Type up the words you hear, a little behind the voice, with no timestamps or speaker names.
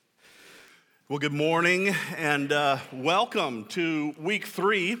Well, good morning and welcome to week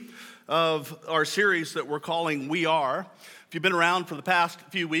 3 of our series that we're calling We Are. If you've been around for the past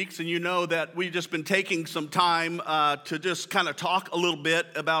few weeks and you know that we've just been taking some time to just kind of talk a little bit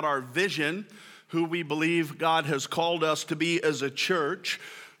about our vision, who we believe God has called us to be as a church,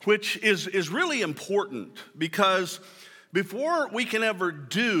 which is really important because before we can ever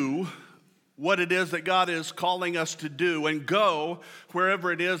do what it is that God is calling us to do and go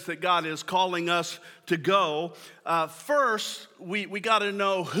wherever it is that God is calling us to go, first we got to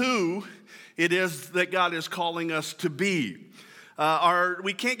know who it is that God is calling us to be.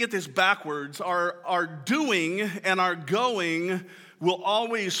 We can't get this backwards. Our doing and our going will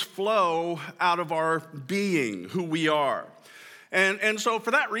always flow out of our being, who we are. And so for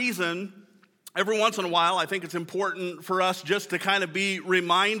that reason, every once in a while, I think it's important for us just to kind of be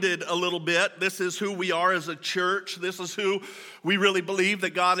reminded a little bit. This is who we are as a church. This is who we really believe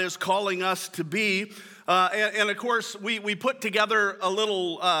that God is calling us to be. And of course, we put together a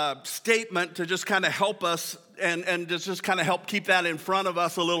little statement to just kind of help us and just kind of help keep that in front of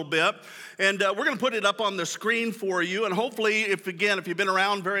us a little bit. And we're going to put it up on the screen for you. And hopefully, if you've been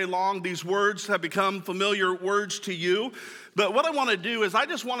around very long, these words have become familiar words to you. But what I want to do is I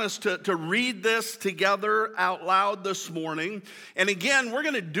just want us to read this together out loud this morning. And again, we're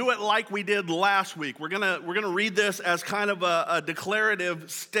going to do it like we did last week. We're going to read this as kind of a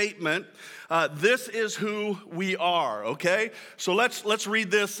declarative statement. This is who we are, okay? So let's read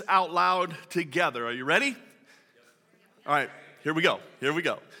this out loud together. Are you ready? All right, here we go.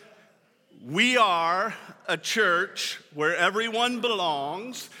 We are a church where everyone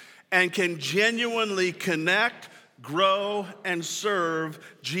belongs and can genuinely connect, grow, and serve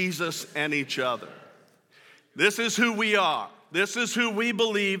Jesus and each other. This is who we are. This is who we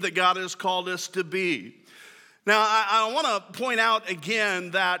believe that God has called us to be. Now, I want to point out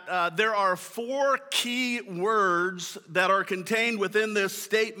again that there are 4 key words that are contained within this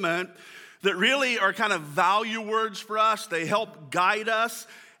statement that really are kind of value words for us. They help guide us.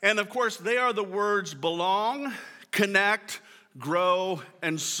 And of course, they are the words belong, connect, grow,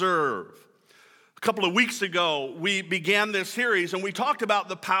 and serve. A couple of weeks ago, we began this series and we talked about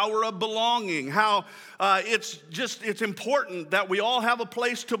the power of belonging, how it's important that we all have a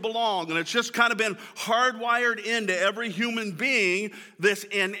place to belong. And it's just kind of been hardwired into every human being, this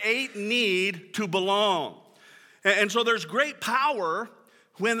innate need to belong. And so there's great power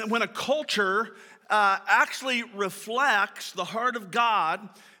when a culture actually reflects the heart of God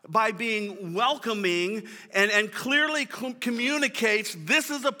by being welcoming and clearly communicates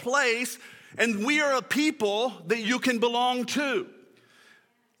this is a place and we are a people that you can belong to.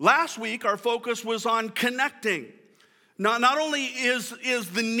 Last week, our focus was on connecting. Not only is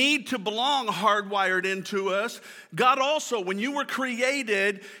the need to belong hardwired into us, God also, when you were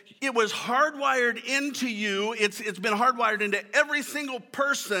created, it was hardwired into you. It's been hardwired into every single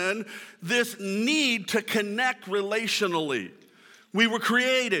person, this need to connect relationally. We were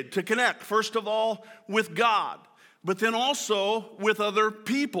created to connect, first of all, with God, but then also with other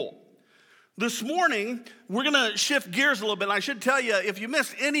people. This morning, we're going to shift gears a little bit. And I should tell you, if you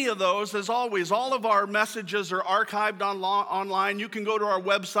missed any of those, as always, all of our messages are archived online. You can go to our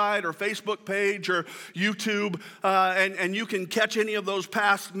website or Facebook page or YouTube, and you can catch any of those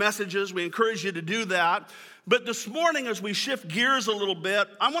past messages. We encourage you to do that. But this morning, as we shift gears a little bit,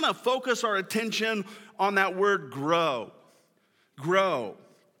 I want to focus our attention on that word grow. Grow.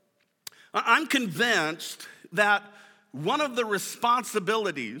 I'm convinced that one of the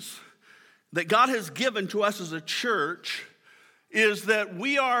responsibilities that God has given to us as a church is that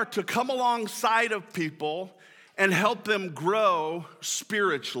we are to come alongside of people and help them grow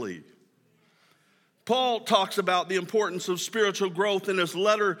spiritually. Paul talks about the importance of spiritual growth in his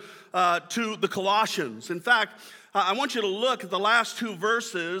letter to the Colossians. In fact, I want you to look at the last 2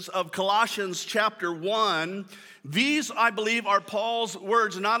 verses of Colossians chapter 1. These, I believe, are Paul's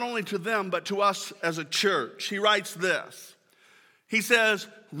words not only to them, but to us as a church. He writes this. He says,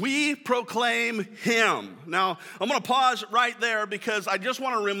 we proclaim him. Now, I'm going to pause right there because I just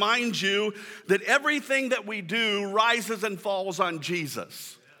want to remind you that everything that we do rises and falls on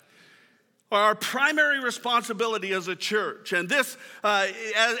Jesus. Our primary responsibility as a church, and this,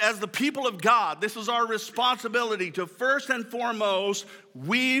 as the people of God, this is our responsibility to first and foremost,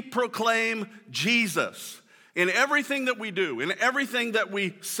 we proclaim Jesus. In everything that we do, in everything that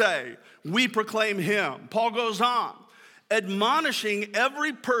we say, we proclaim him. Paul goes on, admonishing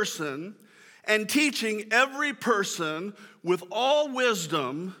every person and teaching every person with all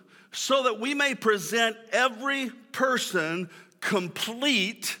wisdom so that we may present every person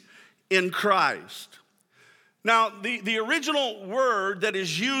complete in Christ. Now, the original word that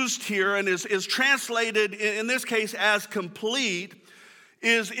is used here and is translated in this case as complete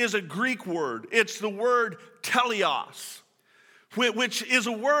is a Greek word. It's the word teleos, which is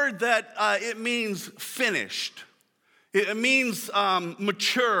a word that it means finished. It means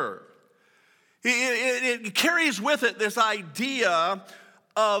mature. It carries with it this idea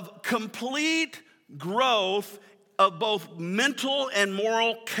of complete growth of both mental and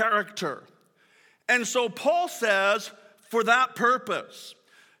moral character. And so Paul says, for that purpose,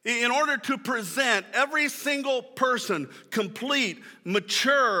 in order to present every single person complete,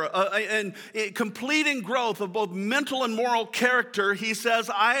 mature, and complete in growth of both mental and moral character, he says,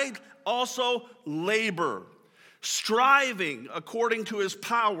 I also labor, striving according to his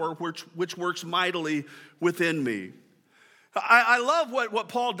power, which works mightily within me. I love what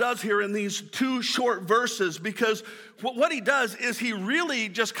Paul does here in these two short verses, because what he does is he really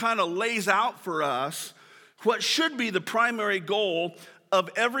just kind of lays out for us what should be the primary goal of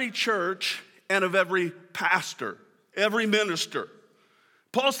every church and of every pastor, every minister.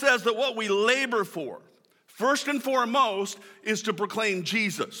 Paul says that what we labor for, first and foremost, is to proclaim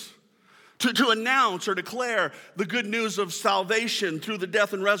Jesus, to announce or declare the good news of salvation through the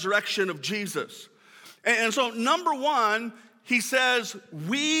death and resurrection of Jesus. And so, number one, he says,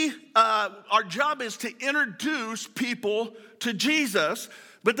 our job is to introduce people to Jesus.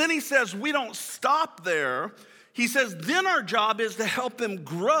 But then he says, we don't stop there. He says, then our job is to help them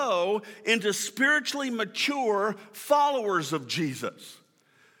grow into spiritually mature followers of Jesus.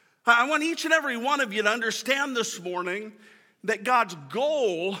 I want each and every one of you to understand this morning that God's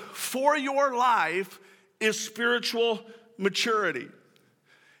goal for your life is spiritual maturity.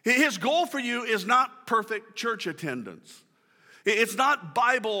 His goal for you is not perfect church attendance. It's not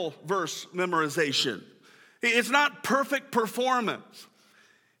Bible verse memorization. It's not perfect performance.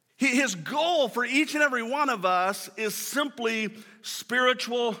 His goal for each and every one of us is simply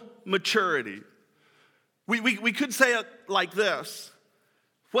spiritual maturity. We could say it like this.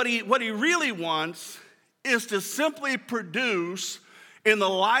 What he really wants is to simply produce in the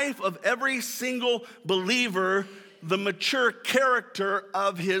life of every single believer the mature character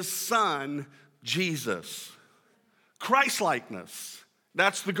of his son, Jesus. Christ-likeness.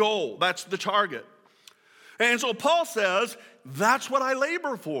 That's the goal. That's the target. And so Paul says, that's what I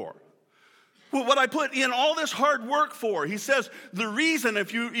labor for. What I put in all this hard work for. He says the reason,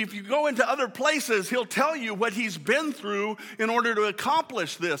 if you go into other places, he'll tell you what he's been through in order to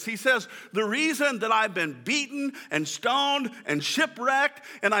accomplish this. He says the reason that I've been beaten and stoned and shipwrecked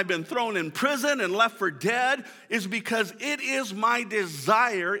and I've been thrown in prison and left for dead is because it is my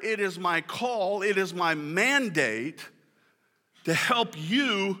desire, it is my call, it is my mandate to help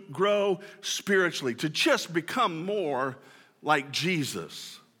you grow spiritually, to just become more like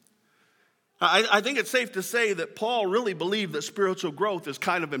Jesus. I think it's safe to say that Paul really believed that spiritual growth is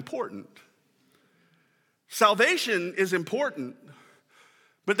kind of important. Salvation is important,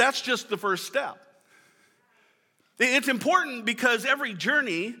 but that's just the first step. It's important because every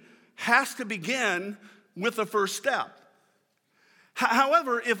journey has to begin with the first step.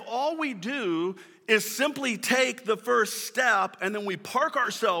 However, if all we do is simply take the first step and then we park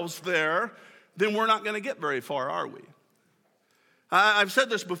ourselves there, then we're not going to get very far, are we? I've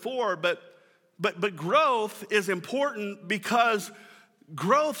said this before, but growth is important because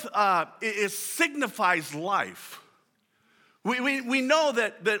growth signifies life. We know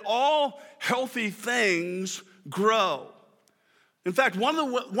that all healthy things grow. In fact, one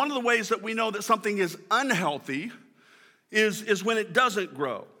of the ways that we know that something is unhealthy is when it doesn't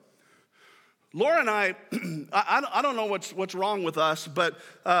grow. Laura and I don't know what's wrong with us, but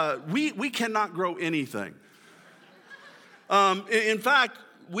we cannot grow anything. In fact,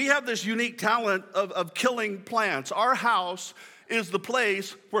 we have this unique talent of killing plants. Our house is the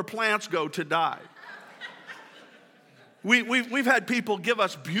place where plants go to die. We've had people give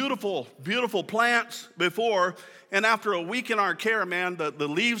us beautiful, beautiful plants before, and after a week in our care, man, the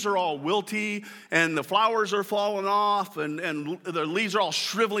leaves are all wilty, and the flowers are falling off, and the leaves are all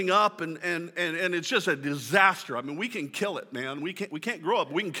shriveling up, and it's just a disaster. I mean, we can kill it, man. We can't grow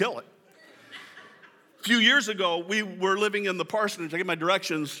up. We can kill it. A few years ago, we were living in the parsonage. I get my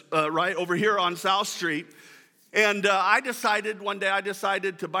directions right over here on South Street. And one day I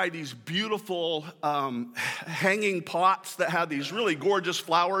decided to buy these beautiful hanging pots that had these really gorgeous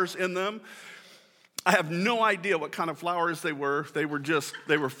flowers in them. I have no idea what kind of flowers they were. They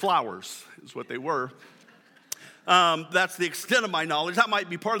were flowers is what they were. That's the extent of my knowledge. That might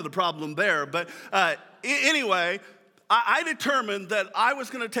be part of the problem there. But anyway, I determined that I was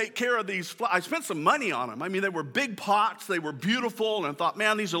going to take care of these flowers. I spent some money on them. I mean, they were big pots. They were beautiful. And I thought,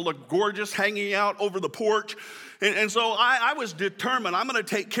 man, these will look gorgeous hanging out over the porch. And so I was determined, I'm going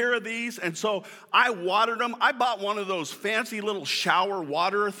to take care of these. And so I watered them. I bought one of those fancy little shower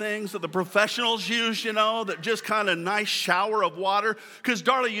water things that the professionals use, that just kind of nice shower of water. Because,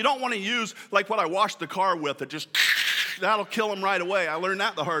 darling, you don't want to use like what I washed the car with. That just, that'll kill them right away. I learned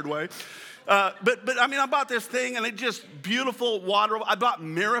that the hard way. But I mean, I bought this thing, and it just beautiful water. I bought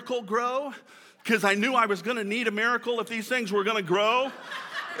Miracle Grow because I knew I was going to need a miracle if these things were going to grow.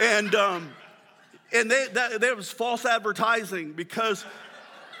 And there was false advertising because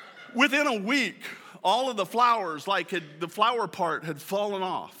within a week, all of the flowers, the flower part had fallen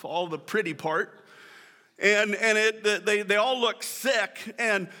off, all the pretty part. And they all look sick.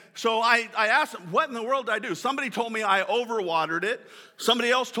 And so I asked them, what in the world did I do? Somebody told me I overwatered it. Somebody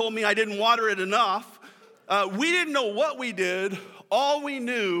else told me I didn't water it enough. We didn't know what we did. All we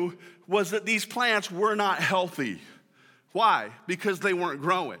knew was that these plants were not healthy. Why? Because they weren't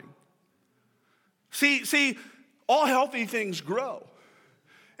growing. See, all healthy things grow.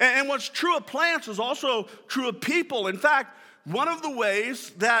 And what's true of plants is also true of people. In fact, one of the ways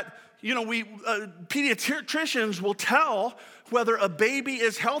that pediatricians will tell whether a baby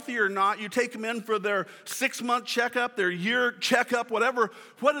is healthy or not. You take them in for their 6-month checkup, their year checkup, whatever.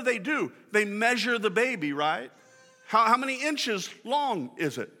 What do? They measure the baby, right? How many inches long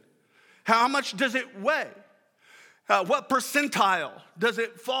is it? How much does it weigh? What percentile does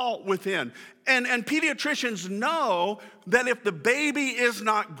it fall within? And pediatricians know that if the baby is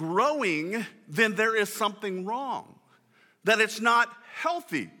not growing, then there is something wrong, that it's not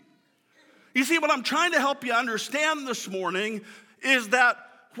healthy. You see, what I'm trying to help you understand this morning is that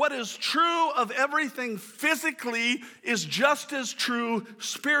what is true of everything physically is just as true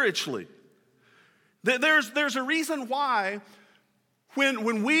spiritually. There's a reason why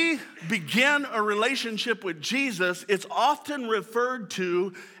when we begin a relationship with Jesus, it's often referred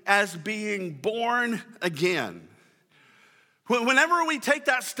to as being born again. Whenever we take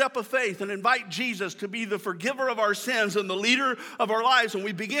that step of faith and invite Jesus to be the forgiver of our sins and the leader of our lives, and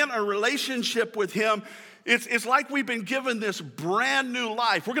we begin a relationship with him, it's like we've been given this brand new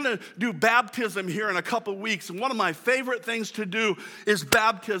life. We're going to do baptism here in a couple weeks, and one of my favorite things to do is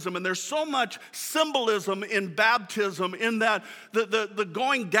baptism. And there's so much symbolism in baptism in that the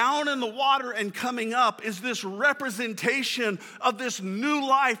going down in the water and coming up is this representation of this new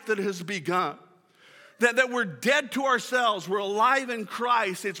life that has begun. That we're dead to ourselves, we're alive in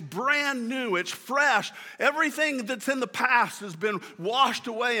Christ, it's brand new, it's fresh. Everything that's in the past has been washed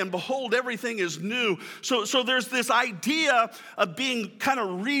away, and behold, everything is new. So there's this idea of being kind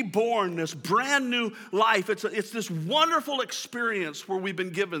of reborn, this brand new life. It's this wonderful experience where we've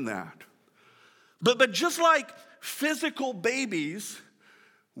been given that. But just like physical babies,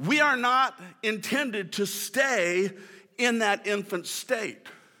 we are not intended to stay in that infant state.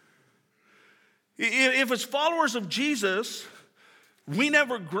 If as followers of Jesus, we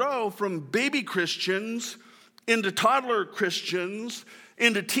never grow from baby Christians into toddler Christians,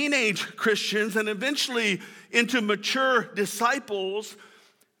 into teenage Christians, and eventually into mature disciples,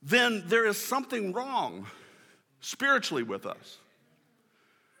 then there is something wrong spiritually with us.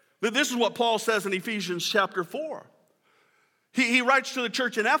 This is what Paul says in Ephesians chapter 4. He writes to the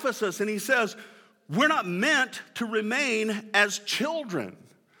church in Ephesus, and he says, we're not meant to remain as children,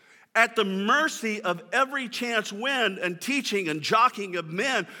 at the mercy of every chance wind and teaching and jockeying of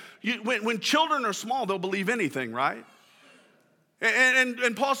men. When children are small, they'll believe anything, right?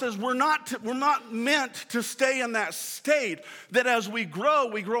 And Paul says we're not meant to stay in that state, that as we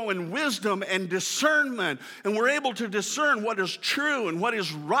grow in wisdom and discernment, and we're able to discern what is true and what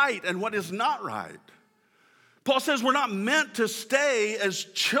is right and what is not right. Paul says we're not meant to stay as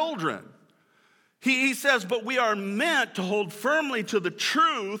children. He says, but we are meant to hold firmly to the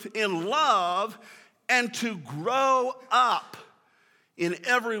truth in love and to grow up in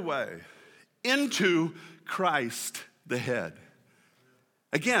every way into Christ the head.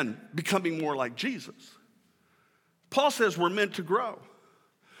 Again, becoming more like Jesus. Paul says we're meant to grow.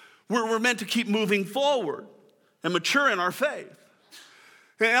 We're meant to keep moving forward and mature in our faith.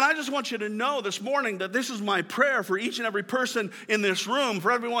 And I just want you to know this morning that this is my prayer for each and every person in this room,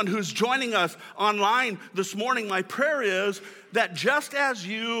 for everyone who's joining us online this morning. My prayer is that just as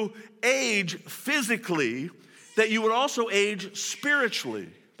you age physically, that you would also age spiritually,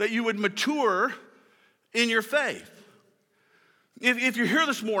 that you would mature in your faith. If you're here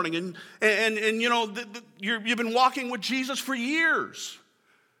this morning and you know you've been walking with Jesus for years,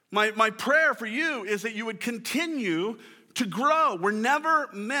 my prayer for you is that you would continue to grow. We're never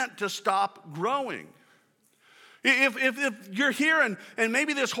meant to stop growing. If you're here and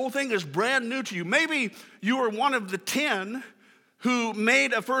maybe this whole thing is brand new to you, maybe you are one of the 10 who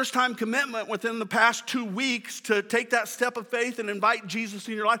made a first-time commitment within the past 2 weeks to take that step of faith and invite Jesus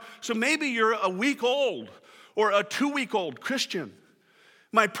in your life. So maybe you're a week old or a 2-week-old Christian.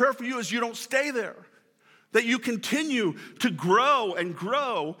 My prayer for you is you don't stay there, that you continue to grow and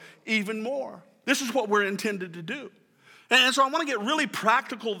grow even more. This is what we're intended to do. And so I want to get really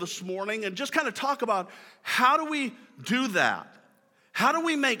practical this morning and just kind of talk about how do we do that? How do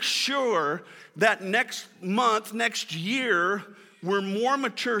we make sure that next month, next year, we're more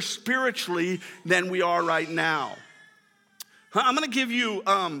mature spiritually than we are right now? I'm going to give you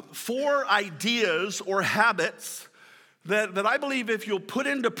 4 ideas or habits that I believe if you'll put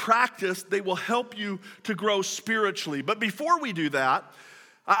into practice, they will help you to grow spiritually. But before we do that,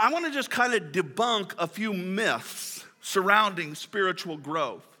 I want to just kind of debunk a few myths surrounding spiritual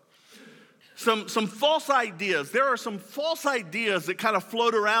growth. Some false ideas. There are some false ideas that kind of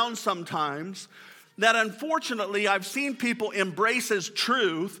float around sometimes that unfortunately I've seen people embrace as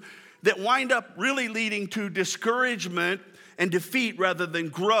truth that wind up really leading to discouragement and defeat rather than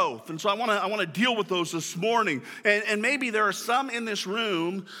growth. And so I want to deal with those this morning. And maybe there are some in this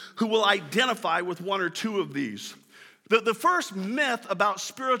room who will identify with 1 or 2 of these. The first myth about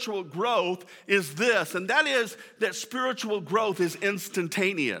spiritual growth is this, and that is that spiritual growth is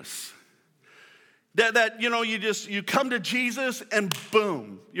instantaneous. That you come to Jesus and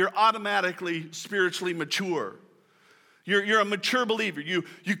boom, you're automatically spiritually mature. You're a mature believer. You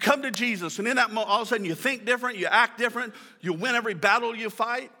come to Jesus, and in that moment, all of a sudden you think different, you act different, you win every battle you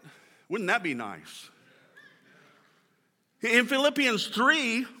fight. Wouldn't that be nice? In Philippians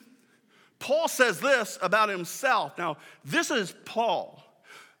 3, Paul says this about himself. Now, this is Paul.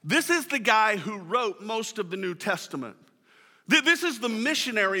 This is the guy who wrote most of the New Testament. This is the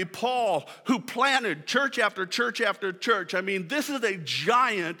missionary Paul who planted church after church after church. I mean, this is a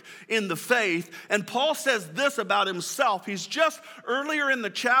giant in the faith. And Paul says this about himself. He's just earlier in the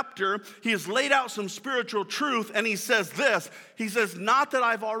chapter, he has laid out some spiritual truth, and he says this. He says, not that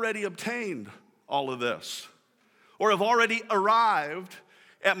I've already obtained all of this or have already arrived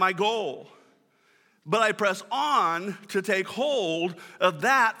at my goal, but I press on to take hold of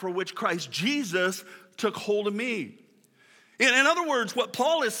that for which Christ Jesus took hold of me. In other words, what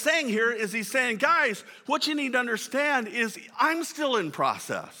Paul is saying here is he's saying, guys, what you need to understand is I'm still in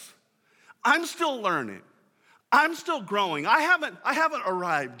process. I'm still learning. I'm still growing. I haven't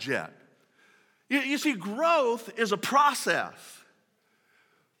arrived yet. You see, growth is a process.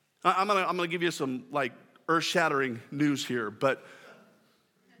 I'm gonna give you some like earth-shattering news here, but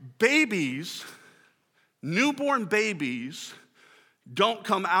newborn babies don't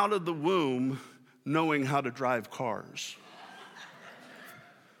come out of the womb knowing how to drive cars.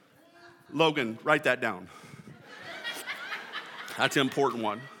 Logan, write that down. That's an important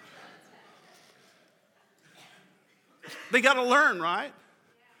one. They got to learn, right?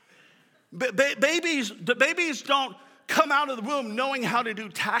 The babies don't come out of the womb knowing how to do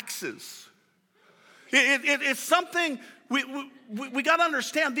taxes. It's something we got to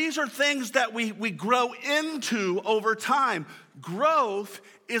understand. These are things that we grow into over time. Growth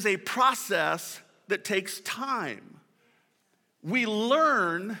is a process that takes time. We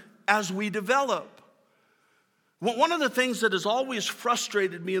learn as we develop. One of the things that has always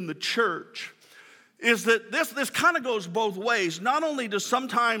frustrated me in the church is that this kind of goes both ways. Not only do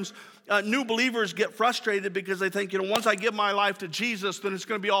sometimes new believers get frustrated because they think, once I give my life to Jesus, then it's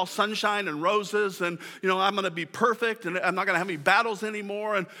going to be all sunshine and roses, and, I'm going to be perfect, and I'm not going to have any battles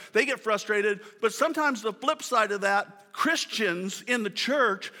anymore, and they get frustrated. But sometimes the flip side of that, Christians in the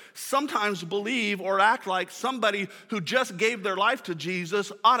church sometimes believe or act like somebody who just gave their life to Jesus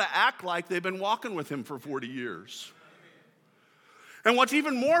ought to act like they've been walking with him for 40 years. And what's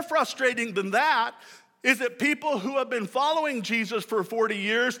even more frustrating than that is that people who have been following Jesus for 40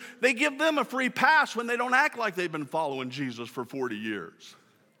 years, they give them a free pass when they don't act like they've been following Jesus for 40 years.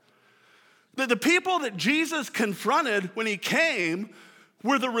 The people that Jesus confronted when he came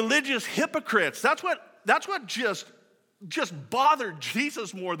were the religious hypocrites. That's what just bothered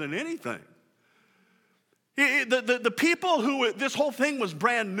Jesus more than anything. The people who this whole thing was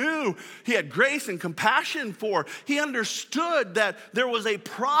brand new, he had grace and compassion for. He understood that there was a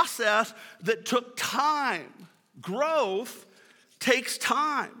process that took time. Growth takes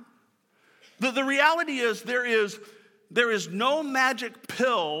time. The reality is there is no magic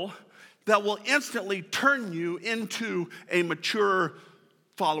pill that will instantly turn you into a mature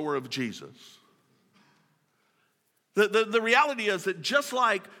follower of Jesus. The reality is that just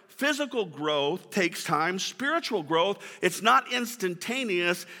like physical growth takes time, spiritual growth, it's not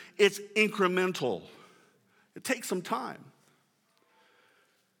instantaneous, it's incremental. It takes some time.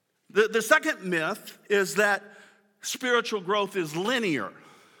 The second myth is that spiritual growth is linear.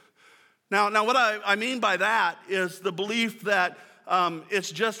 Now what I mean by that is the belief that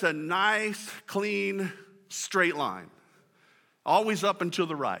it's just a nice, clean, straight line, always up and to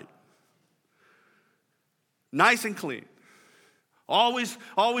the right. Nice and clean. Always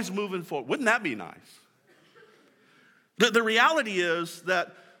moving forward. Wouldn't that be nice? The reality is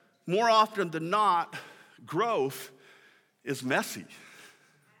that more often than not, growth is messy.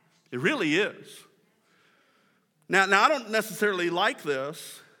 It really is. Now I don't necessarily like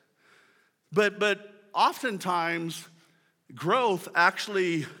this, but oftentimes growth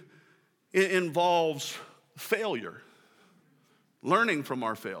actually involves failure, learning from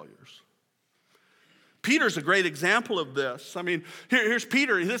our failures. Peter's a great example of this. I mean, here's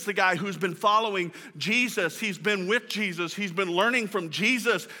Peter. This is the guy who's been following Jesus. He's been with Jesus. He's been learning from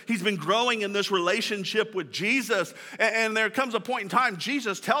Jesus. He's been growing in this relationship with Jesus. And there comes a point in time,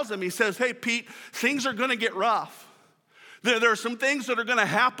 Jesus tells him, he says, hey, Pete, things are going to get rough. There are some things that are going to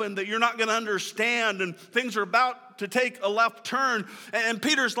happen that you're not going to understand, and things are about to take a left turn. And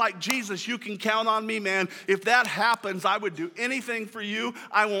Peter's like, Jesus, you can count on me, man. If that happens, I would do anything for you.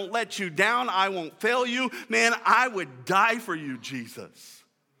 I won't let you down. I won't fail you. Man, I would die for you, Jesus.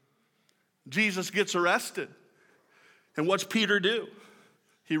 Jesus gets arrested. And what's Peter do?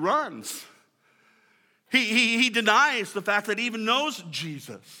 He runs. He denies the fact that he even knows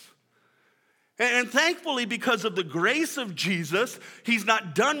Jesus. And thankfully, because of the grace of Jesus, he's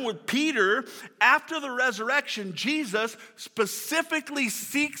not done with Peter. After the resurrection, Jesus specifically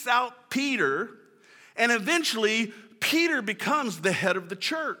seeks out Peter, and eventually, Peter becomes the head of the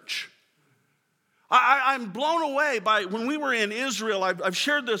church. I'm blown away by when we were in Israel. I've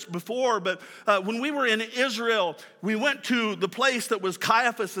shared this before, but when we were in Israel, we went to the place that was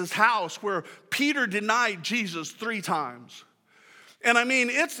Caiaphas' house where Peter denied Jesus 3 times. And I mean,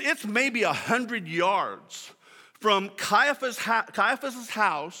 it's maybe 100 yards from Caiaphas'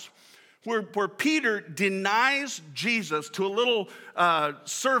 house where Peter denies Jesus to a little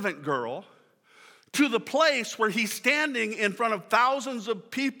servant girl, to the place where he's standing in front of thousands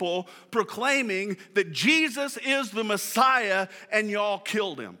of people proclaiming that Jesus is the Messiah and y'all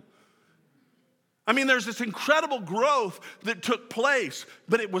killed him. I mean, there's this incredible growth that took place,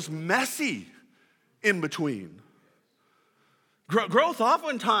 but it was messy in between. Growth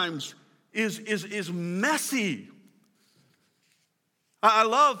oftentimes is messy. I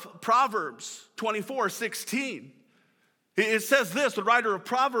love Proverbs 24:16. It says this, the writer of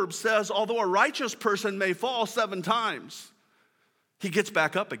Proverbs says, although a righteous person may fall 7 times, he gets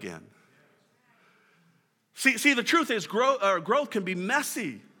back up again. See, the truth is growth can be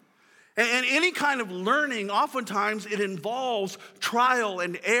messy. And any kind of learning, oftentimes it involves trial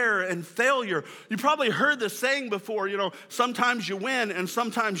and error and failure. You probably heard this saying before, sometimes you win and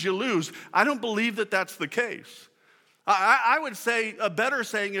sometimes you lose. I don't believe that that's the case. I would say a better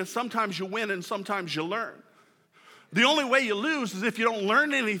saying is sometimes you win and sometimes you learn. The only way you lose is if you don't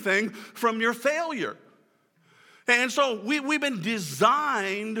learn anything from your failure. And so we've been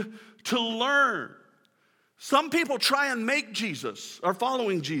designed to learn. Some people try and make Jesus, or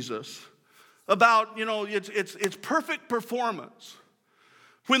following Jesus, about, it's perfect performance.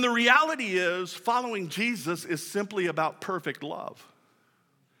 When the reality is, following Jesus is simply about perfect love.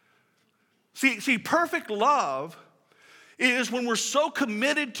 See, perfect love is when we're so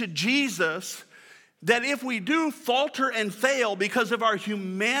committed to Jesus that if we do falter and fail because of our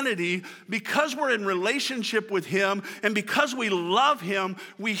humanity, because we're in relationship with him, and because we love him,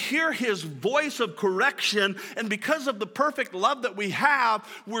 we hear his voice of correction, and because of the perfect love that we have,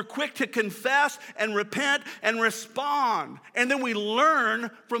 we're quick to confess and repent and respond. And then we learn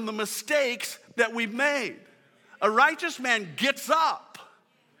from the mistakes that we've made. A righteous man gets up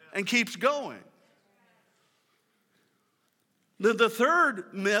and keeps going. The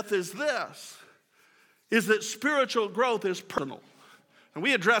third myth is this, is that spiritual growth is personal. And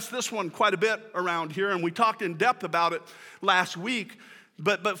we addressed this one quite a bit around here, and we talked in depth about it last week.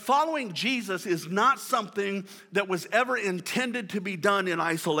 But following Jesus is not something that was ever intended to be done in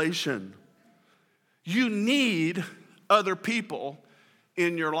isolation. You need other people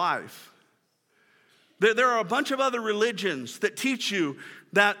in your life. There are a bunch of other religions that teach you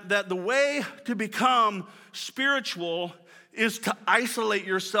that the way to become spiritual is to isolate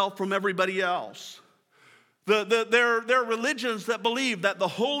yourself from everybody else. There are religions that believe that the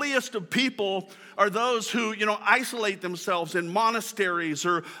holiest of people are those who, isolate themselves in monasteries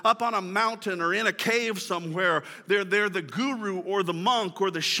or up on a mountain or in a cave somewhere. They're the guru or the monk or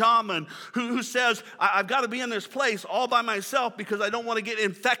the shaman who says, I've got to be in this place all by myself because I don't want to get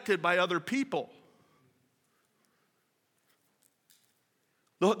infected by other people.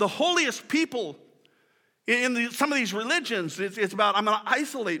 The holiest people in some of these religions, it's about, I'm going to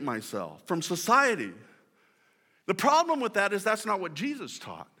isolate myself from society. The problem with that is that's not what Jesus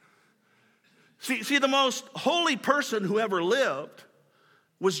taught. See, the most holy person who ever lived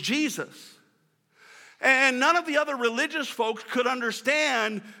was Jesus. And none of the other religious folks could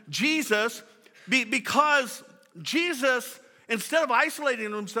understand Jesus because Jesus, instead of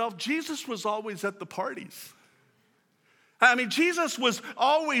isolating himself, Jesus was always at the parties. I mean, Jesus was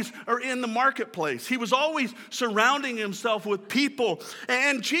always in the marketplace. He was always surrounding himself with people.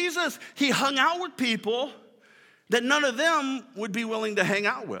 And Jesus, he hung out with people that none of them would be willing to hang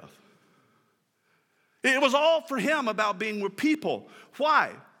out with. It was all for him about being with people.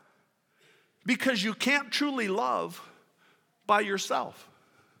 Why? Because you can't truly love by yourself.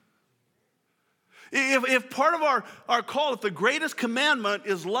 If part of our call, if the greatest commandment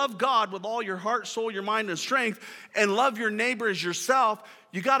is love God with all your heart, soul, your mind, and strength, and love your neighbor as yourself,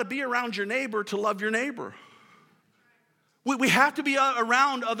 you got to be around your neighbor to love your neighbor. We have to be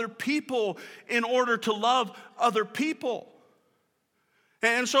around other people in order to love other people.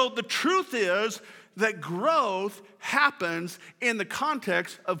 And so the truth is that growth happens in the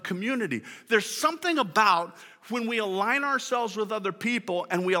context of community. There's something about when we align ourselves with other people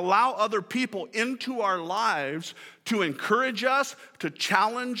and we allow other people into our lives to encourage us, to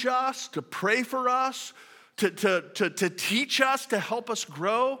challenge us, to pray for us, to teach us, to help us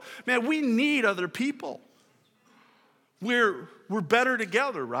grow. Man, we need other people. We're better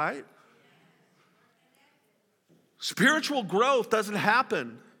together, right? Spiritual growth doesn't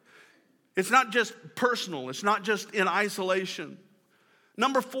happen. It's not just personal. It's not just in isolation.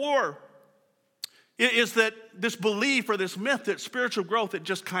 Number 4 is that this belief or this myth that spiritual growth, it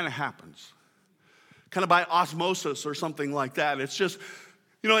just kind of happens. Kind of by osmosis or something like that. It's just,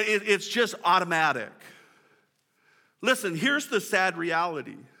 it's just automatic. Listen, here's the sad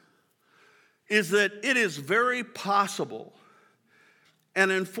reality, is that it is very possible,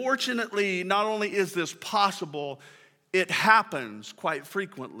 and unfortunately, not only is this possible, it happens quite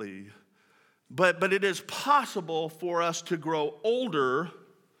frequently, but it is possible for us to grow older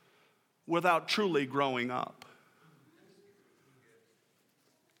without truly growing up.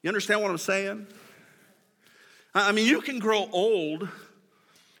 You understand what I'm saying? I mean, you can grow old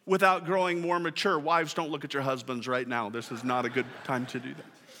without growing more mature. Wives, don't look at your husbands right now. This is not a good time to do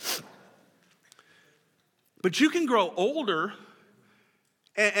that. But you can grow older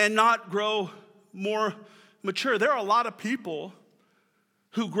and not grow more mature. There are a lot of people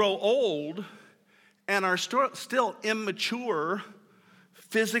who grow old and are still immature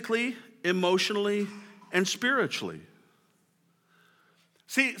physically, emotionally, and spiritually.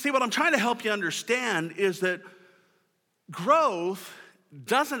 See, what I'm trying to help you understand is that growth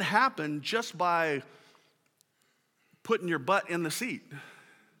doesn't happen just by putting your butt in the seat.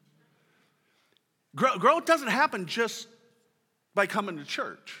 Growth doesn't happen just by coming to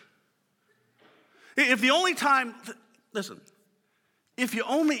church. If you only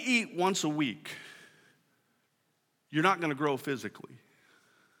eat once a week, you're not going to grow physically.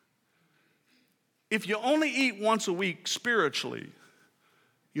 If you only eat once a week spiritually,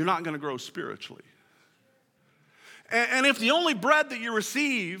 you're not going to grow spiritually. And if the only bread that you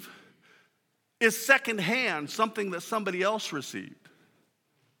receive is secondhand, something that somebody else received,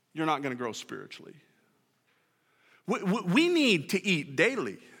 you're not going to grow spiritually. We need to eat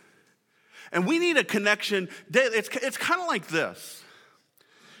daily. And we need a connection daily. It's kind of like this.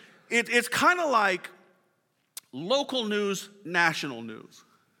 It's kind of like local news, national news.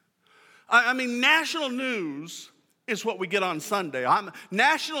 I mean, national news is what we get on Sunday.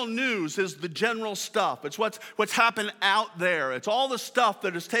 National news is the general stuff. It's what's happened out there. It's all the stuff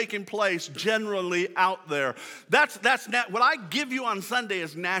that is taking place generally out there. That's what I give you on Sunday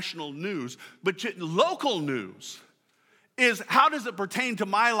is national news. But local news is, how does it pertain to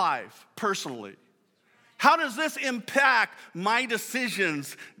my life personally? How does this impact my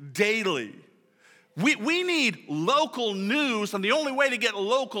decisions daily? We need local news, and the only way to get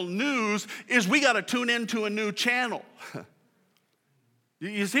local news is we got to tune into a new channel.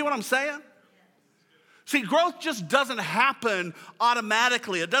 You see what I'm saying? See, growth just doesn't happen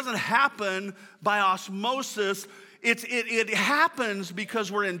automatically. It doesn't happen by osmosis. It happens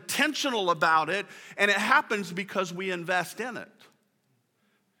because we're intentional about it, and it happens because we invest in it.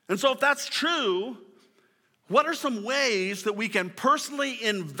 And so if that's true, what are some ways that we can personally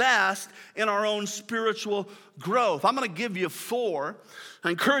invest in our own spiritual growth? I'm going to give you 4. I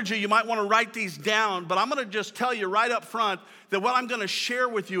encourage you might want to write these down, but I'm going to just tell you right up front that what I'm going to share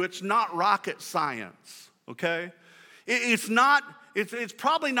with you, it's not rocket science, okay? It's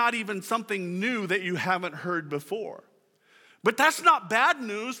probably not even something new that you haven't heard before. But that's not bad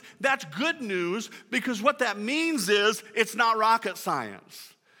news, that's good news, because what that means is it's not rocket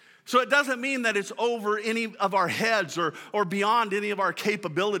science. So it doesn't mean that it's over any of our heads or beyond any of our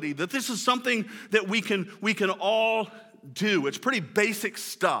capability, that this is something that we can all do. It's pretty basic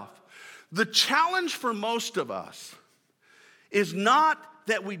stuff. The challenge for most of us is not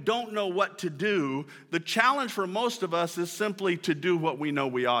that we don't know what to do. The challenge for most of us is simply to do what we know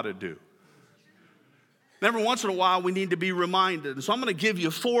we ought to do. Every once in a while, we need to be reminded. And so I'm going to give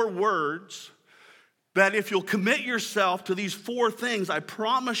you 4 words that if you'll commit yourself to these 4 things, I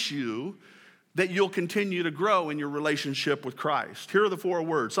promise you that you'll continue to grow in your relationship with Christ. Here are the 4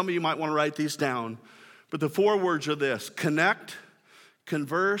 words. Some of you might want to write these down. But the 4 words are this: connect,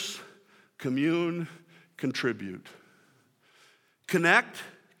 converse, commune, contribute. Connect,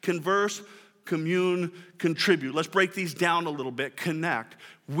 converse, commune, contribute. Let's break these down a little bit. Connect.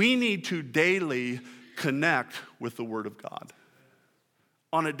 We need to daily connect with the Word of God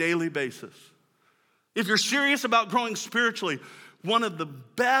on a daily basis. If you're serious about growing spiritually, one of the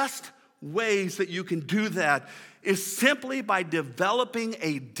best ways that you can do that is simply by developing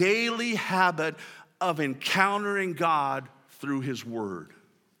a daily habit of encountering God through His Word.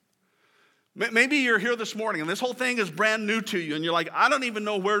 Maybe you're here this morning and this whole thing is brand new to you and you're like, I don't even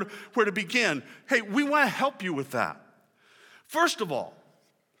know where to begin. Hey, we want to help you with that. First of all,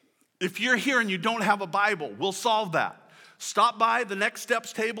 if you're here and you don't have a Bible, we'll solve that. Stop by the Next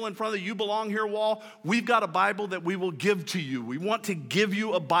Steps table in front of the You Belong Here wall. We've got a Bible that we will give to you. We want to give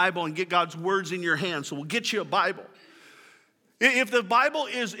you a Bible and get God's words in your hands, so we'll get you a Bible. If the Bible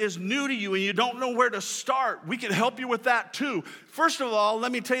is new to you and you don't know where to start, we can help you with that too. First of all,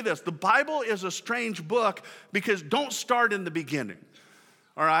 let me tell you this. The Bible is a strange book because don't start in the beginning,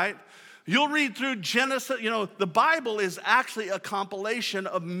 all right? You'll read through Genesis. The Bible is actually a compilation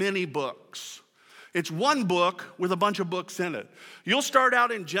of many books. It's one book with a bunch of books in it. You'll start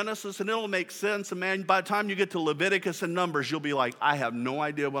out in Genesis and it'll make sense. And man, by the time you get to Leviticus and Numbers, you'll be like, I have no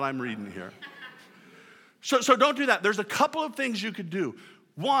idea what I'm reading here. So don't do that. There's a couple of things you could do.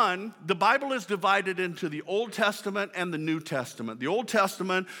 One, the Bible is divided into the Old Testament and the New Testament. The Old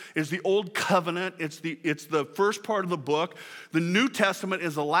Testament is the Old Covenant. It's the first part of the book. The New Testament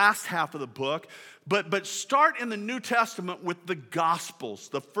is the last half of the book. But start in the New Testament with the Gospels,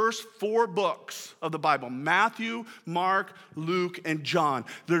 the first 4 books of the Bible: Matthew, Mark, Luke, and John.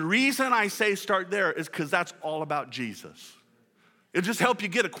 The reason I say start there is because that's all about Jesus. It'll just help you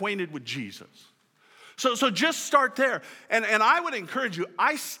get acquainted with Jesus. So just start there. And I would encourage you,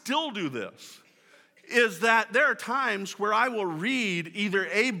 I still do this, is that there are times where I will read either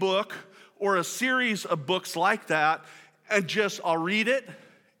a book or a series of books like that, and I'll read it,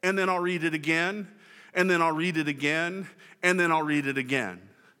 and then I'll read it again, and then I'll read it again, and then I'll read it again.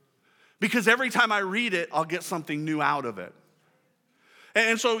 Because every time I read it, I'll get something new out of it.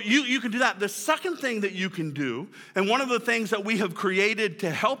 And so you can do that. The second thing that you can do, and one of the things that we have created to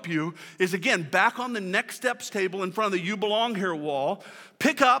help you, is again, back on the Next Steps table in front of the You Belong Here wall,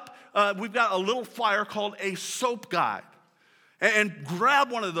 pick up, we've got a little flyer called a SOAP guide. And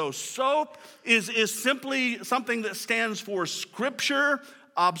grab one of those. SOAP is simply something that stands for Scripture,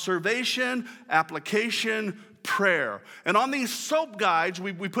 Observation, Application, Prayer. And on these SOAP guides,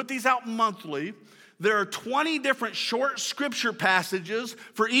 we put these out monthly. There are 20 different short scripture passages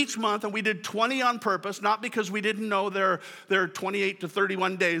for each month, and we did 20 on purpose, not because we didn't know there are 28 to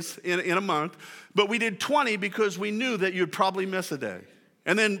 31 days in a month, but we did 20 because we knew that you'd probably miss a day.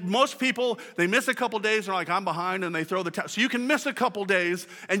 And then most people, they miss a couple days, and they're like, I'm behind, and they throw the towel. So you can miss a couple days,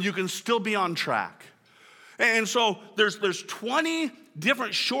 and you can still be on track. And so there's 20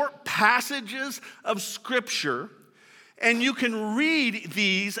 different short passages of scripture. And you can read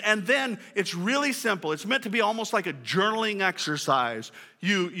these, and then it's really simple. It's meant to be almost like a journaling exercise.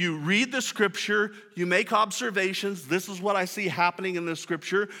 You read the scripture, you make observations. This is what I see happening in the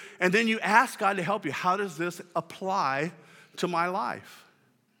scripture. And then you ask God to help you. How does this apply to my life?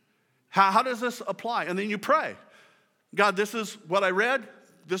 How does this apply? And then you pray. God, this is what I read.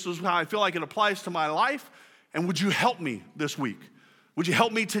 This is how I feel like it applies to my life. And would you help me this week? Would you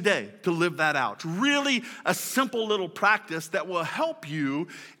help me today to live that out? It's really a simple little practice that will help you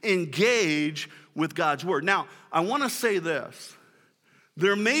engage with God's word. Now, I want to say this.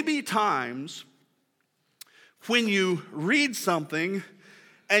 There may be times when you read something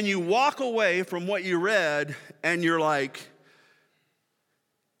and you walk away from what you read and you're like,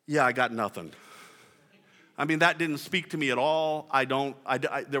 yeah, I got nothing. I mean, that didn't speak to me at all.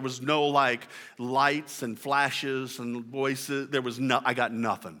 There was no like lights and flashes and voices. I got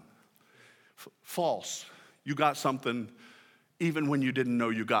nothing. False. You got something even when you didn't know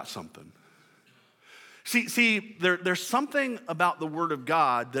you got something. There's something about the Word of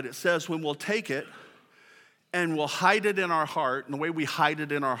God that it says when we'll take it and we'll hide it in our heart, and the way we hide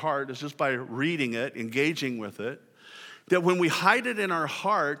it in our heart is just by reading it, engaging with it, that when we hide it in our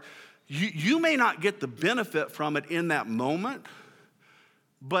heart, you may not get the benefit from it in that moment,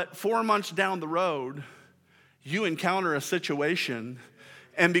 but 4 months down the road, you encounter a situation,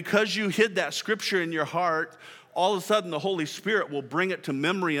 and because you hid that scripture in your heart, all of a sudden the Holy Spirit will bring it to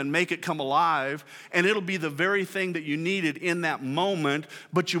memory and make it come alive, and it'll be the very thing that you needed in that moment,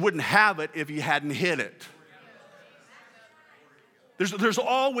 but you wouldn't have it if you hadn't hid it. There's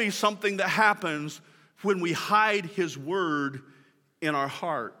always something that happens when we hide His Word in our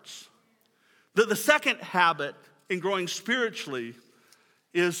hearts. The second habit in growing spiritually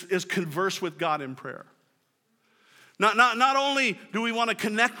is converse with God in prayer. Not only do we want to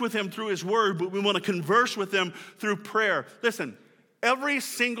connect with Him through His Word, but we want to converse with Him through prayer. Listen, every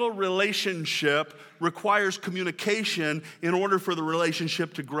single relationship requires communication in order for the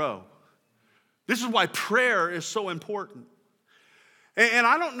relationship to grow. This is why prayer is so important. And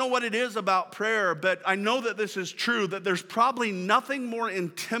I don't know what it is about prayer, but I know that this is true, that there's probably nothing more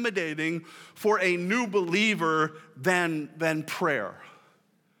intimidating for a new believer than prayer.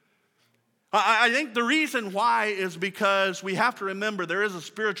 I think the reason why is because we have to remember there is a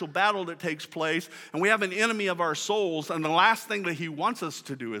spiritual battle that takes place, and we have an enemy of our souls, and the last thing that he wants us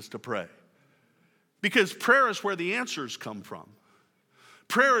to do is to pray. Because prayer is where the answers come from.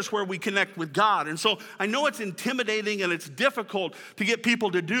 Prayer is where we connect with God. And so I know it's intimidating and it's difficult to get people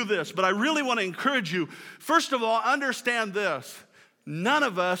to do this, but I really want to encourage you. First of all, understand this. None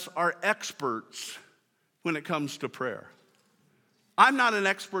of us are experts when it comes to prayer. I'm not an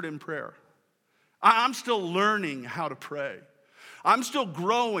expert in prayer. I'm still learning how to pray. I'm still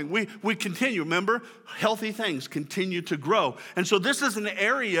growing. We continue. Remember, healthy things continue to grow. And so this is an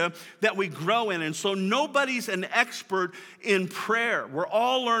area that we grow in. And so nobody's an expert in prayer. We're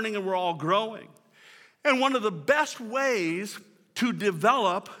all learning and we're all growing. And one of the best ways to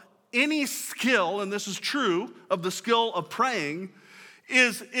develop any skill, and this is true of the skill of praying,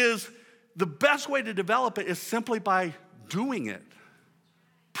 is the best way to develop it is simply by doing it,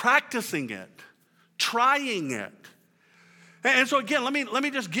 practicing it, trying it. And so again, let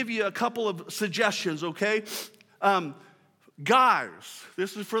me just give you a couple of suggestions, okay? Guys,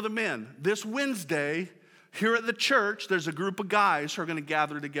 this is for the men. This Wednesday, here at the church, there's a group of guys who are going to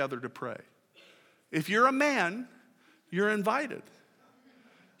gather together to pray. If you're a man, you're invited.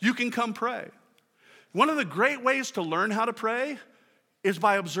 You can come pray. One of the great ways to learn how to pray is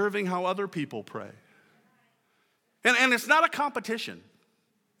by observing how other people pray. And it's not a competition.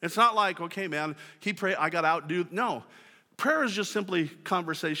 It's not like, okay, man, he prayed, I got to outdo. No. Prayer is just simply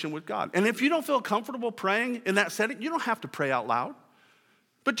conversation with God. And if you don't feel comfortable praying in that setting, you don't have to pray out loud.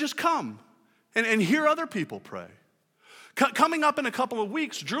 But just come and hear other people pray. Coming up in a couple of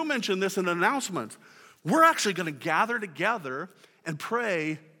weeks, Drew mentioned this in an announcement. We're actually going to gather together and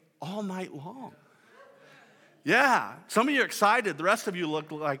pray all night long. Yeah, some of you are excited. The rest of you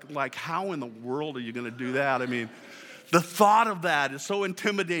look like how in the world are you going to do that? I mean, the thought of that is so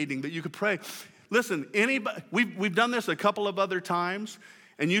intimidating that you could pray. Listen, anybody, we've done this a couple of other times,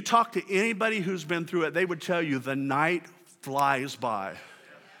 and you talk to anybody who's been through it, they would tell you the night flies by.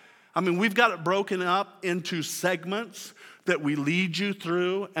 I mean, we've got it broken up into segments that we lead you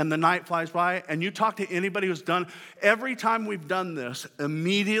through, and the night flies by. And you talk to anybody who's done, every time we've done this,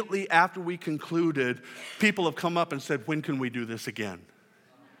 immediately after we concluded, people have come up and said, when can we do this again?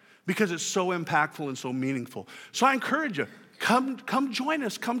 Because it's so impactful and so meaningful. So I encourage you, come join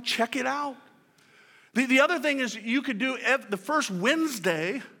us, come check it out. The other thing is you could do the first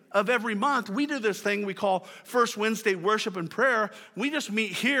Wednesday of every month. We do this thing we call First Wednesday Worship and Prayer. We just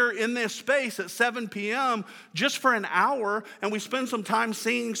meet here in this space at 7 p.m. just for an hour, and we spend some time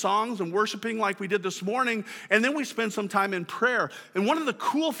singing songs and worshiping like we did this morning, and then we spend some time in prayer. And one of the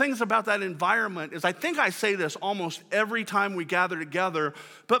cool things about that environment is I think I say this almost every time we gather together,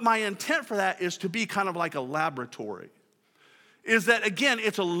 but my intent for that is to be kind of like a laboratory. Is that, again,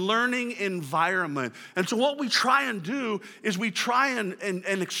 it's a learning environment. And so what we try and do is we try and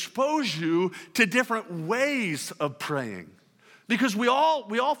expose you to different ways of praying. Because we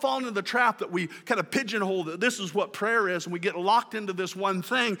all fall into the trap that we kind of pigeonhole that this is what prayer is, and we get locked into this one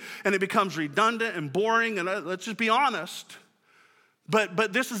thing, and it becomes redundant and boring, and let's just be honest.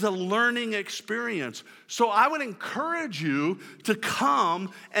 But this is a learning experience. So I would encourage you to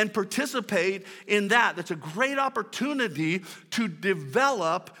come and participate in that. That's a great opportunity to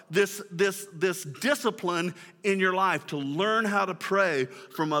develop this discipline in your life, to learn how to pray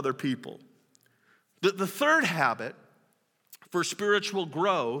from other people. The third habit for spiritual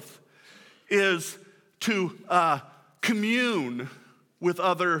growth is to commune with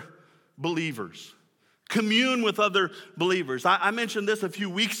other believers. Commune with other believers. I mentioned this a few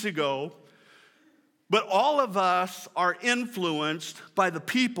weeks ago, but all of us are influenced by the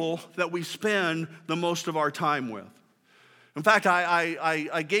people that we spend the most of our time with. In fact,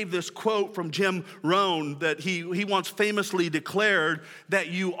 I gave this quote from Jim Rohn that he once famously declared that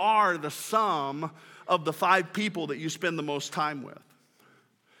you are the sum of the 5 people that you spend the most time with.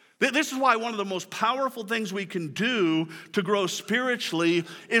 This is why one of the most powerful things we can do to grow spiritually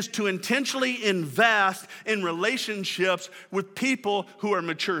is to intentionally invest in relationships with people who are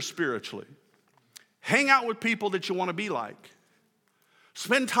mature spiritually. Hang out with people that you want to be like.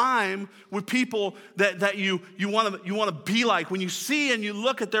 Spend time with people that you want to be like. When you see and you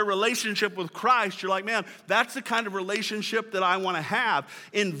look at their relationship with Christ, you're like, man, that's the kind of relationship that I want to have.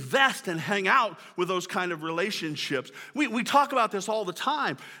 Invest and hang out with those kind of relationships. We talk about this all the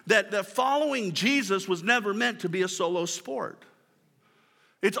time, that following Jesus was never meant to be a solo sport.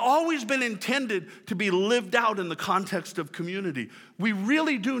 It's always been intended to be lived out in the context of community. We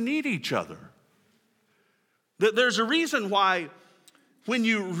really do need each other. There's a reason why when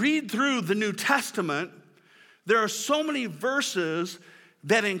you read through the New Testament, there are so many verses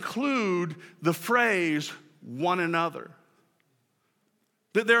that include the phrase one another.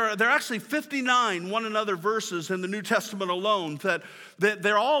 There are actually 59 one another verses in the New Testament alone that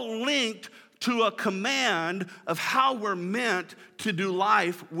they're all linked to a command of how we're meant to do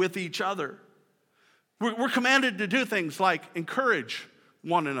life with each other. We're commanded to do things like encourage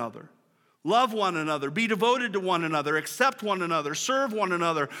one another, love one another, be devoted to one another, accept one another, serve one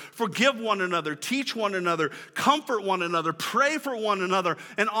another, forgive one another, teach one another, comfort one another, pray for one another,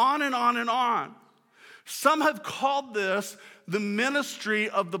 and on and on and on. Some have called this the ministry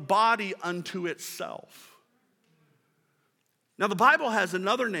of the body unto itself. Now, the Bible has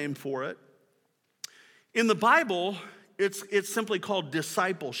another name for it. In the Bible, it's simply called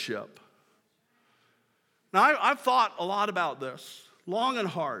discipleship. Now, I've thought a lot about this, long and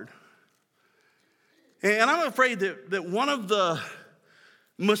hard. And I'm afraid that one of the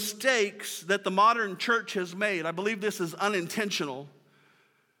mistakes that the modern church has made, I believe this is unintentional,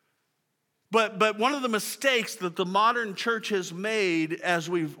 but one of the mistakes that the modern church has made as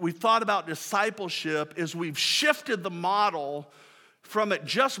we've thought about discipleship is we've shifted the model from it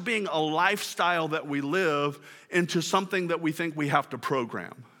just being a lifestyle that we live into something that we think we have to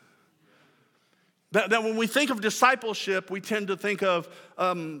program. That when we think of discipleship, we tend to think of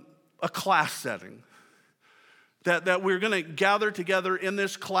a class setting. That we're going to gather together in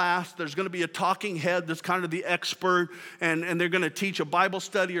this class. There's going to be a talking head that's kind of the expert, and they're going to teach a Bible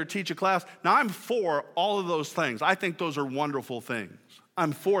study or teach a class. Now, I'm for all of those things. I think those are wonderful things.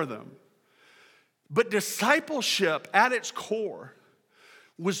 I'm for them. But discipleship at its core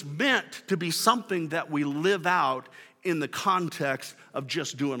was meant to be something that we live out in the context of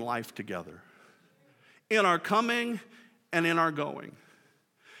just doing life together. In our coming and in our going.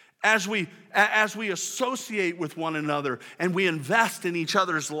 As we associate with one another and we invest in each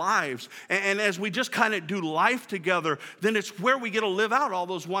other's lives, and as we just kind of do life together, then it's where we get to live out all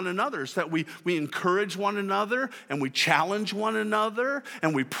those one another's, that we encourage one another and we challenge one another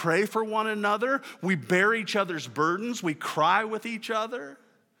and we pray for one another. We bear each other's burdens. We cry with each other.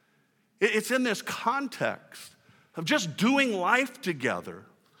 It's in this context of just doing life together.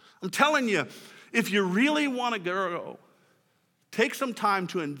 I'm telling you, if you really want to grow, take some time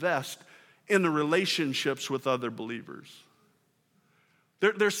to invest in the relationships with other believers.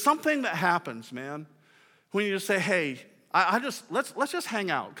 There's something that happens, man, when you just say, hey, let's just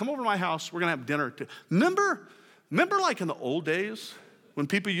hang out. Come over to my house. We're going to have dinner. Remember like in the old days when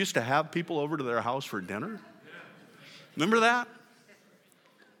people used to have people over to their house for dinner? Remember that?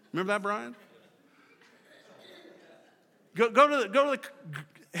 Remember that, Brian? Go to the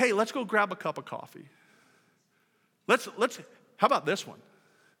hey, let's go grab a cup of coffee. Let's how about this one?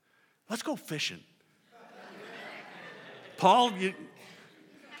 Let's go fishing. Paul,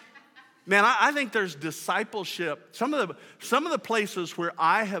 man, I think there's discipleship. Some of the places where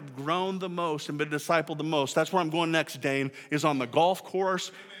I have grown the most and been discipled the most, that's where I'm going next, Dane, is on the golf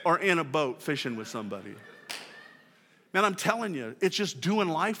course or in a boat fishing with somebody. Man, I'm telling you, it's just doing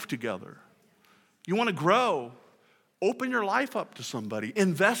life together. You want to grow, open your life up to somebody.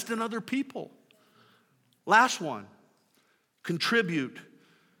 Invest in other people. Last one. Contribute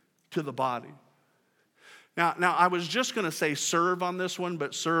to the body. Now I was just going to say serve on this one,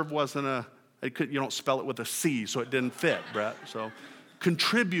 but serve wasn't you don't spell it with a C, so it didn't fit, Brett. So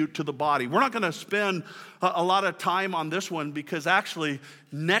contribute to the body. We're not going to spend a lot of time on this one because actually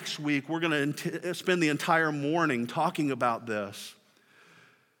next week we're going to spend the entire morning talking about this.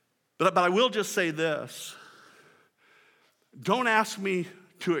 But I will just say this. Don't ask me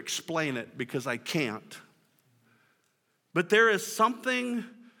to explain it because I can't. But there is something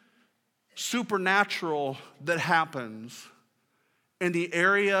supernatural that happens in the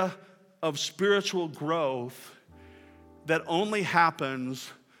area of spiritual growth that only happens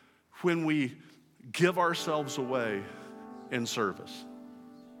when we give ourselves away in service.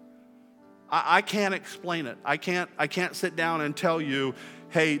 I can't explain it. I can't sit down and tell you,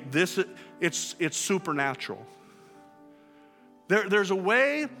 hey, it's supernatural. There's a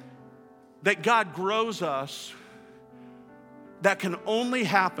way that God grows us that can only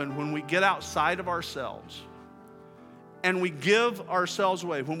happen when we get outside of ourselves and we give ourselves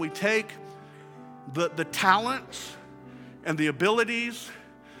away. When we take the talents and the abilities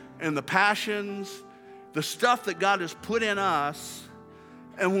and the passions, the stuff that God has put in us,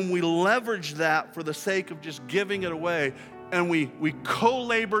 and when we leverage that for the sake of just giving it away, and we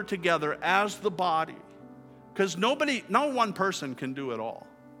co-labor together as the body, because no one person can do it all.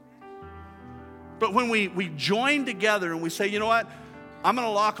 But when we join together and we say, you know what, I'm going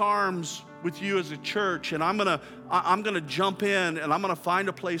to lock arms with you as a church, and I'm going to jump in, and I'm going to find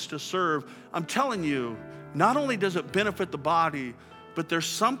a place to serve. I'm telling you, not only does it benefit the body, but there's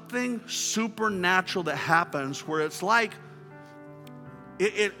something supernatural that happens where it's like,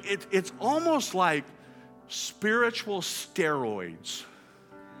 it's almost like spiritual steroids,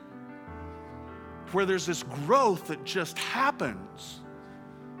 where there's this growth that just happens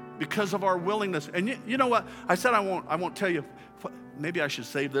because of our willingness. And you know what? I said I won't tell you. Maybe I should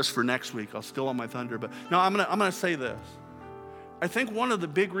save this for next week. I'll steal on my thunder, but no, I'm gonna say this. I think one of the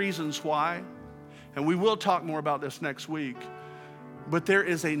big reasons why, and we will talk more about this next week, but there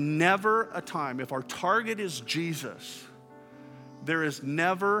is never a time, if our target is Jesus, there is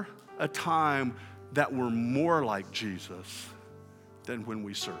never a time that we're more like Jesus than when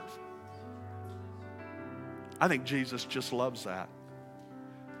we serve. I think Jesus just loves that.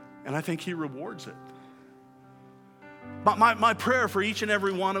 And I think he rewards it. But my prayer for each and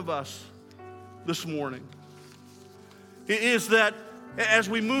every one of us this morning is that as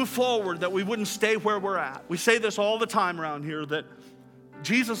we move forward, that we wouldn't stay where we're at. We say this all the time around here, that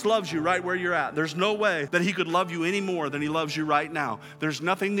Jesus loves you right where you're at. There's no way that he could love you any more than he loves you right now. There's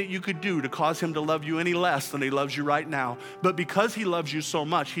nothing that you could do to cause him to love you any less than he loves you right now. But because he loves you so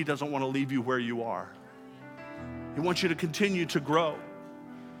much, he doesn't want to leave you where you are. He wants you to continue to grow.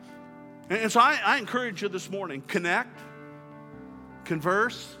 And so I encourage you this morning, connect,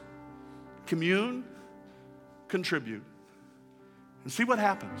 converse, commune, contribute, and see what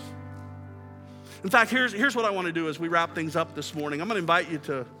happens. In fact, here's what I want to do as we wrap things up this morning. I'm going to invite you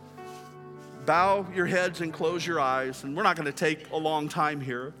to bow your heads and close your eyes, and we're not going to take a long time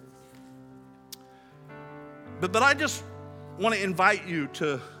here. But I just want to invite you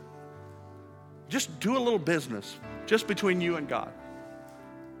to just do a little business just between you and God.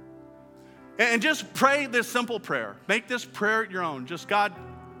 And just pray this simple prayer. Make this prayer your own. Just, God,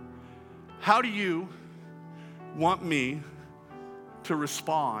 how do you want me to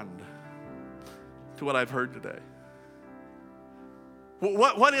respond to what I've heard today?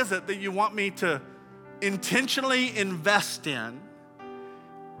 What is it that you want me to intentionally invest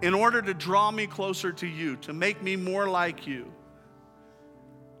in order to draw me closer to you, to make me more like you?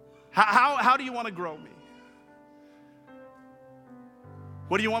 How do you want to grow me?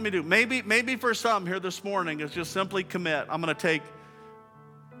 What do you want me to do? Maybe for some here this morning is just simply commit. I'm going to take,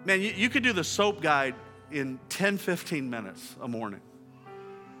 man, you could do the soap guide in 10, 15 minutes a morning.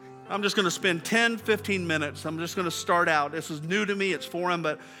 I'm just going to spend 10, 15 minutes. I'm just going to start out. This is new to me. It's foreign,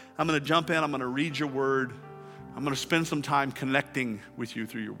 but I'm going to jump in. I'm going to read your word. I'm going to spend some time connecting with you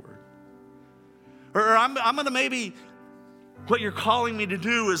through your word. Or I'm going to maybe, what you're calling me to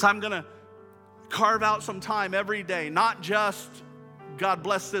do is I'm going to carve out some time every day, not just, God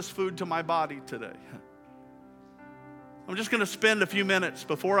bless this food to my body today. I'm just going to spend a few minutes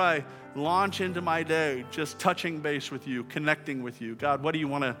before I launch into my day just touching base with you, connecting with you. God, what do you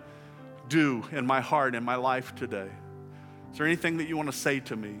want to do in my heart, in my life today? Is there anything that you want to say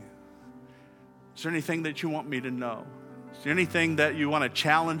to me? Is there anything that you want me to know? Is there anything that you want to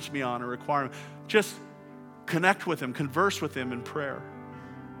challenge me on or require me? Just connect with him, converse with him in prayer.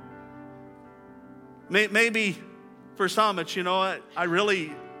 Maybe for some, it's, you know what, I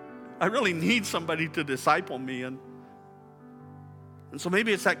really need somebody to disciple me. And so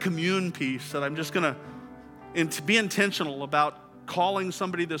maybe it's that commune piece that I'm just going to be intentional about calling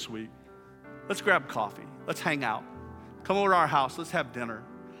somebody this week. Let's grab coffee. Let's hang out. Come over to our house. Let's have dinner.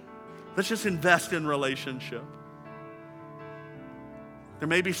 Let's just invest in relationship. There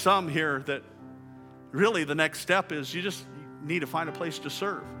may be some here that really the next step is you just need to find a place to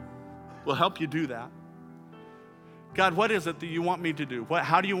serve. will help you do that. God, what is it that you want me to do?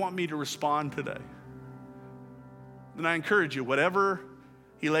 How do you want me to respond today? Then I encourage you, whatever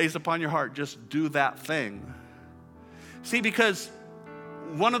he lays upon your heart, just do that thing. See, because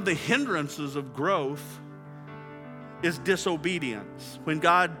one of the hindrances of growth is disobedience. When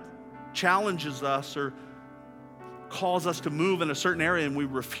God challenges us or calls us to move in a certain area and we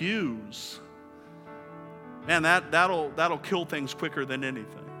refuse, man, that'll kill things quicker than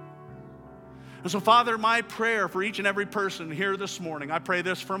anything. And so, Father, my prayer for each and every person here this morning, I pray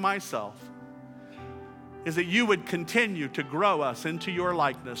this for myself, is that you would continue to grow us into your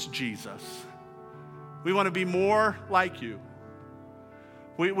likeness, Jesus. We want to be more like you.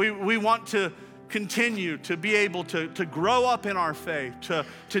 We want to continue to be able to grow up in our faith,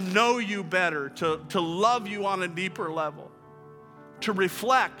 to know you better, to love you on a deeper level, to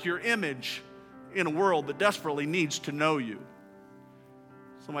reflect your image in a world that desperately needs to know you.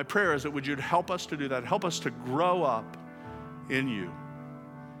 So my prayer is that would you help us to do that, help us to grow up in you.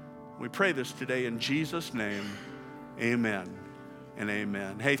 We pray this today in Jesus' name, amen and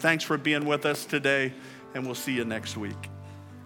amen. Hey, thanks for being with us today, and we'll see you next week.